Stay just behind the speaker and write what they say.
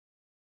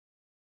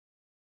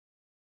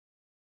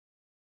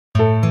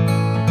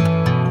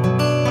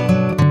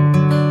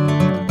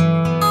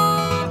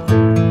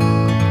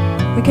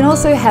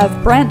also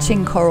have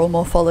branching coral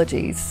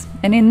morphologies,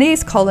 and in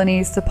these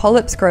colonies the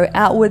polyps grow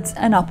outwards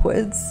and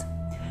upwards.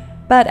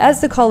 But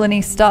as the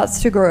colony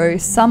starts to grow,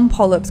 some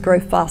polyps grow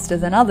faster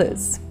than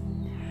others.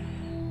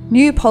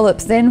 New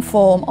polyps then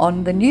form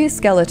on the new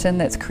skeleton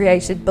that's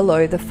created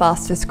below the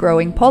fastest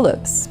growing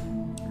polyps.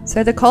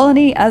 So the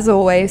colony, as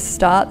always,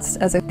 starts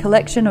as a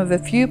collection of a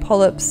few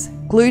polyps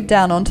glued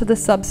down onto the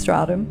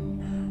substratum.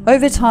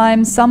 Over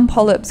time, some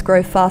polyps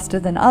grow faster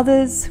than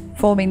others,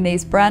 forming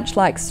these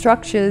branch-like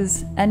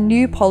structures, and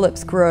new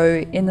polyps grow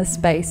in the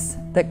space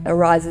that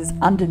arises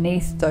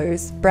underneath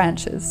those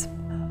branches.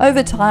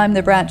 Over time,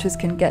 the branches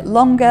can get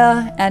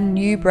longer and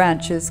new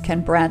branches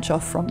can branch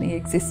off from the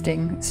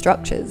existing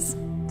structures.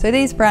 So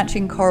these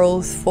branching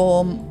corals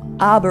form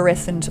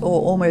arborescent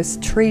or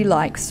almost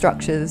tree-like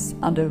structures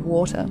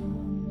underwater.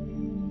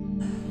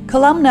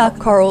 Columnar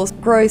corals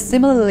grow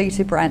similarly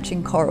to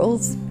branching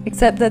corals,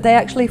 except that they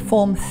actually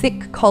form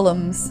thick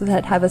columns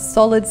that have a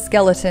solid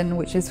skeleton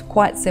which is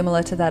quite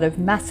similar to that of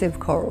massive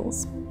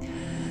corals.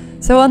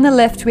 So on the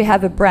left we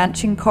have a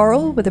branching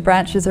coral where the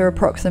branches are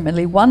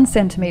approximately 1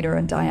 centimetre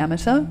in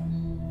diameter,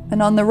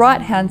 and on the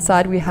right hand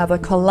side we have a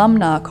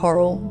columnar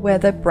coral where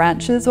the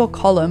branches or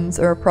columns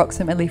are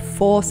approximately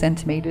 4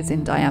 centimetres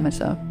in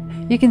diameter.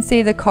 You can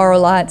see the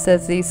corallites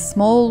as these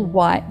small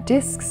white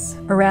discs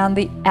around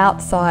the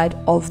outside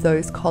of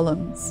those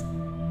columns.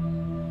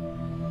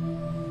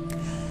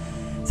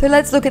 So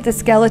let's look at the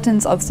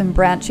skeletons of some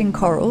branching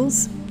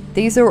corals.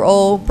 These are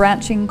all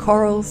branching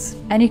corals,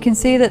 and you can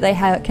see that they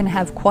can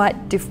have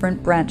quite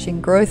different branching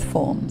growth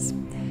forms.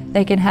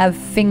 They can have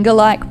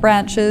finger-like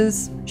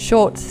branches,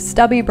 short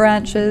stubby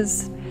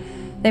branches.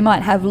 They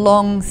might have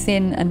long,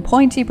 thin and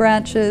pointy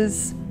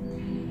branches,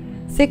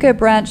 thicker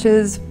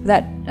branches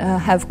that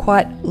have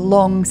quite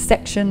long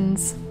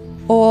sections,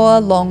 or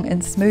long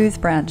and smooth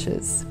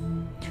branches.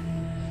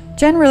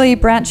 Generally,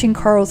 branching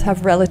corals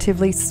have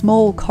relatively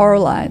small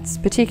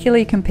corallites,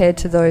 particularly compared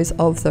to those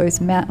of those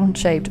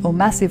mound-shaped or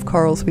massive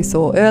corals we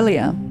saw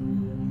earlier.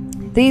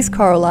 These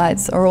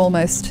corallites are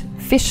almost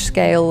fish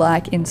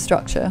scale-like in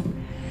structure,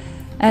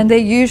 and they're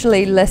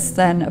usually less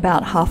than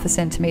about 0.5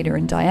 centimetre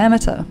in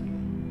diameter.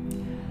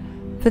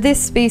 For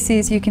this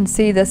species, you can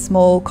see the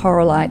small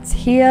corallites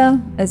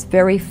here as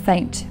very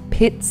faint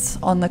pits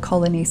on the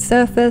colony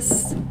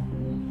surface.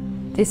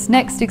 This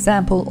next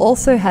example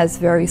also has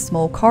very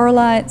small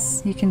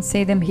corallites. You can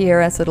see them here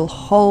as little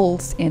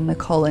holes in the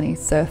colony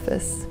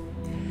surface.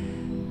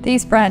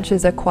 These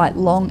branches are quite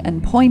long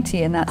and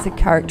pointy, and that's a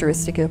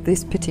characteristic of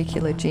this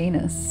particular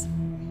genus.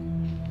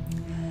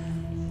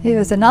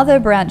 Here's another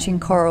branching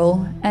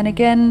coral, and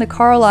again the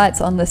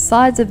corallites on the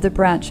sides of the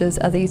branches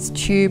are these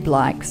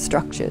tube-like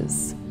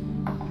structures.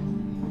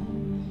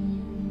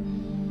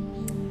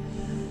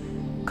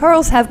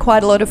 Corals have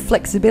quite a lot of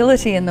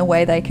flexibility in the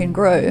way they can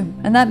grow,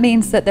 and that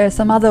means that there are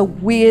some other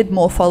weird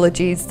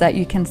morphologies that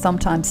you can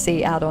sometimes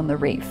see out on the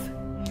reef.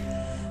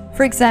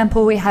 For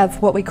example, we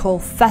have what we call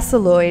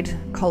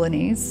fascioloid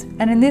colonies,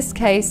 and in this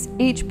case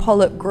each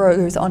polyp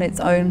grows on its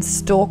own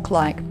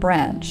stalk-like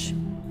branch.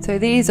 So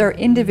these are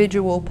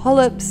individual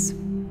polyps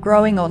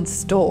growing on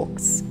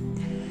stalks.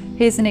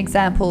 Here's an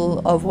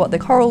example of what the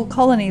coral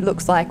colony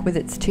looks like with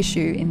its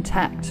tissue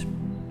intact.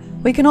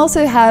 We can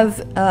also have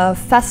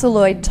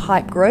fascioloid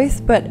type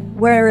growth, but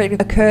where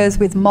it occurs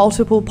with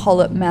multiple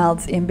polyp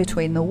mouths in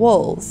between the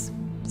walls.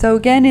 So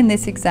again in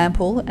this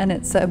example, and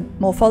it's a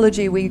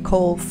morphology we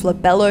call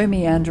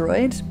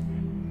flabello-meandroid.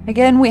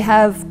 Again we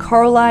have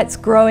corallites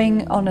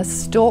growing on a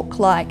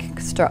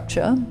stalk-like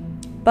structure,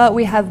 but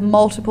we have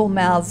multiple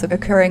mouths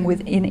occurring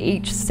within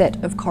each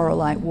set of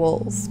corallite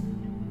walls.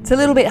 It's a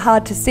little bit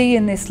hard to see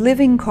in this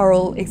living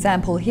coral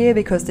example here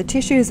because the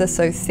tissues are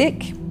so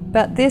thick,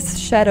 but this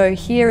shadow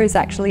here is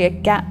actually a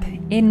gap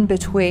in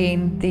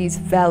between these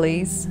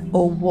valleys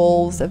or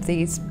walls of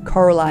these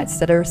corallites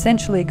that are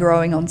essentially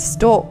growing on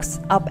stalks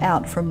up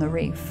out from the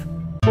reef.